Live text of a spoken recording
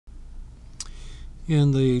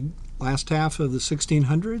In the last half of the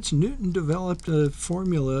 1600s, Newton developed a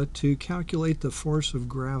formula to calculate the force of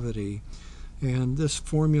gravity. And this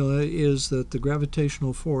formula is that the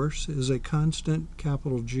gravitational force is a constant,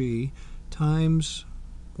 capital G, times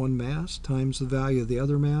one mass, times the value of the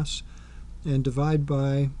other mass, and divide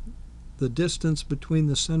by the distance between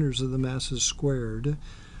the centers of the masses squared.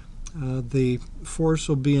 The force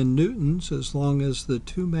will be in newtons as long as the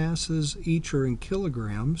two masses each are in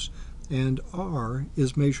kilograms, and R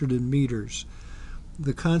is measured in meters.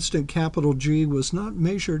 The constant capital G was not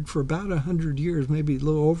measured for about 100 years, maybe a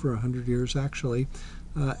little over 100 years actually,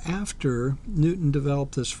 after Newton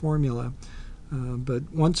developed this formula.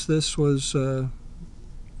 But once this was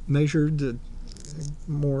measured,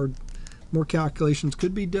 more calculations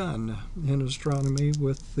could be done in astronomy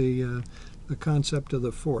with the concept of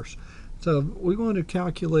the force. So we want to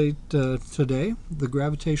calculate today the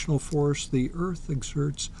gravitational force the Earth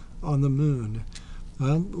exerts on the Moon.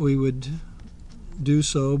 Well, we would do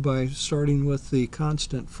so by starting with the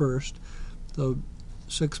constant first, so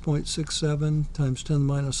 6.67 times 10 to the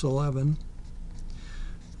minus 11.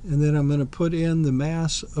 And then I'm going to put in the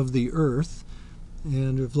mass of the Earth,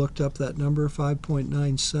 and we've looked up that number,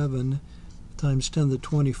 5.97 times 10 to the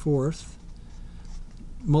 24th,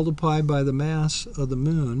 multiplied by the mass of the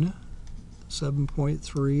Moon,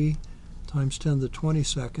 7.3 times 10 to the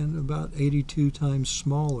 22nd, about 82 times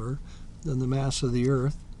smaller than the mass of the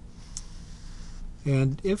Earth.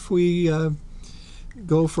 And if we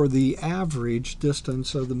go for the average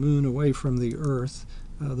distance of the Moon away from the Earth,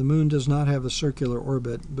 the Moon does not have a circular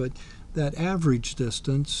orbit, but that average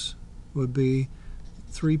distance would be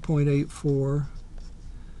 3.84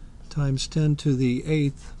 times 10 to the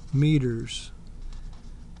 8th meters.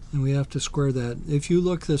 And we have to square that. If you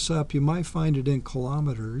look this up, you might find it in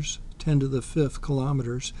kilometers, 10 to the 5th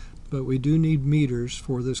kilometers, but we do need meters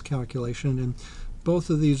for this calculation. And both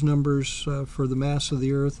of these numbers for the mass of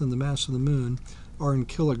the Earth and the mass of the Moon are in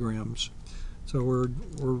kilograms. So we're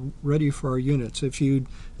ready for our units. If you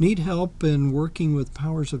need help in working with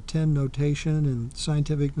powers of 10 notation and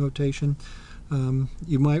scientific notation,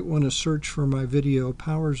 you might want to search for my video,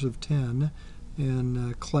 Powers of 10,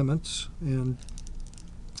 and Clements, and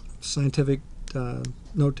scientific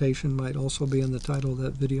notation might also be in the title of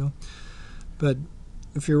that video. But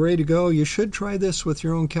if you're ready to go, you should try this with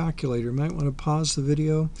your own calculator. You might want to pause the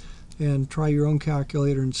video and try your own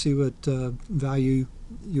calculator and see what value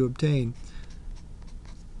you obtain.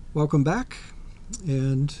 Welcome back,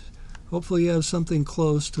 and hopefully you have something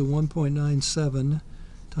close to 1.97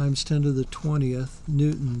 times 10 to the 20th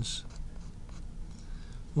newtons.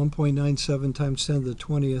 1.97 times 10 to the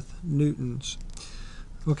 20th newtons.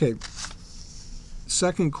 Okay,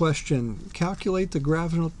 second question. Calculate the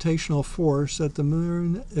gravitational force that the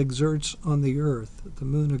Moon exerts on the Earth. That the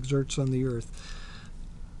Moon exerts on the Earth.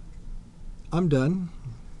 I'm done.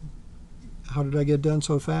 How did I get done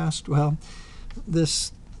so fast? Well,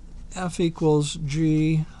 this F equals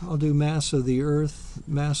G, I'll do mass of the Earth,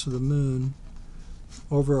 mass of the Moon,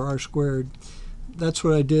 over R squared. That's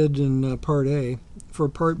what I did in part A. For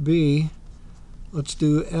part B, let's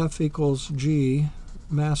do F equals G,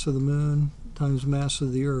 mass of the Moon times mass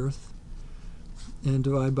of the Earth, and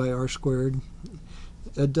divide by R squared.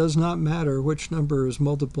 It does not matter which number is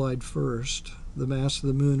multiplied first, the mass of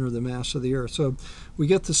the Moon or the mass of the Earth. So we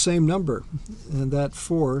get the same number, and that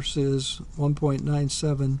force is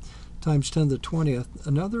 1.97 times 10 to the 20th.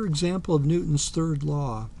 Another example of Newton's third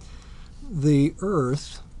law. The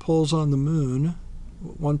Earth pulls on the Moon,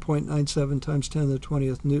 1.97 times 10 to the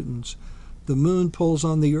 20th newtons. The Moon pulls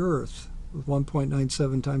on the Earth,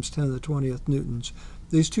 1.97 times 10 to the 20th newtons.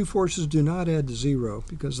 These two forces do not add to zero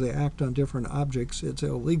because they act on different objects. It's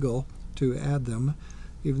illegal to add them,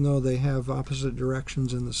 even though they have opposite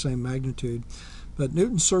directions in the same magnitude. But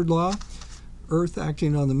Newton's third law, Earth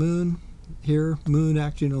acting on the Moon, here Moon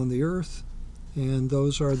acting on the Earth, and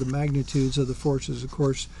those are the magnitudes of the forces. Of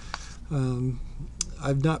course,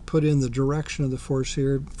 I've not put in the direction of the force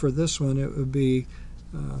here. For this one, it would be,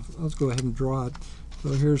 let's go ahead and draw it. So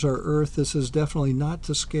here's our Earth. This is definitely not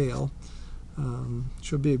to scale.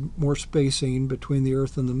 Should be more spacing between the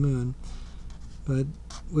Earth and the Moon. But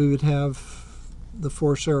we would have the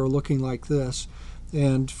force arrow looking like this.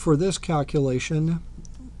 And for this calculation,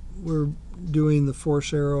 we're doing the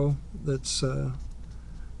force arrow that's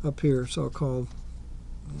up here. So I'll call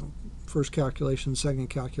first calculation, second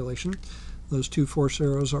calculation. Those two force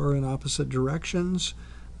arrows are in opposite directions.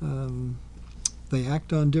 They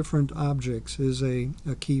act on different objects is a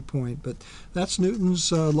key point. But that's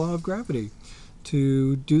Newton's law of gravity.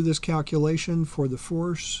 To do this calculation for the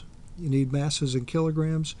force, You need masses in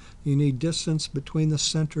kilograms. You need distance between the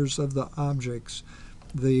centers of the objects.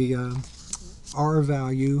 The R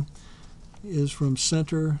value is from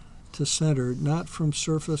center to center, not from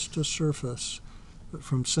surface to surface, but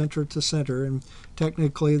from center to center. And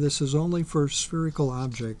technically, this is only for spherical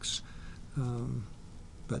objects.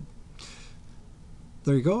 But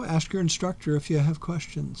there you go. Ask your instructor if you have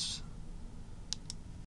questions.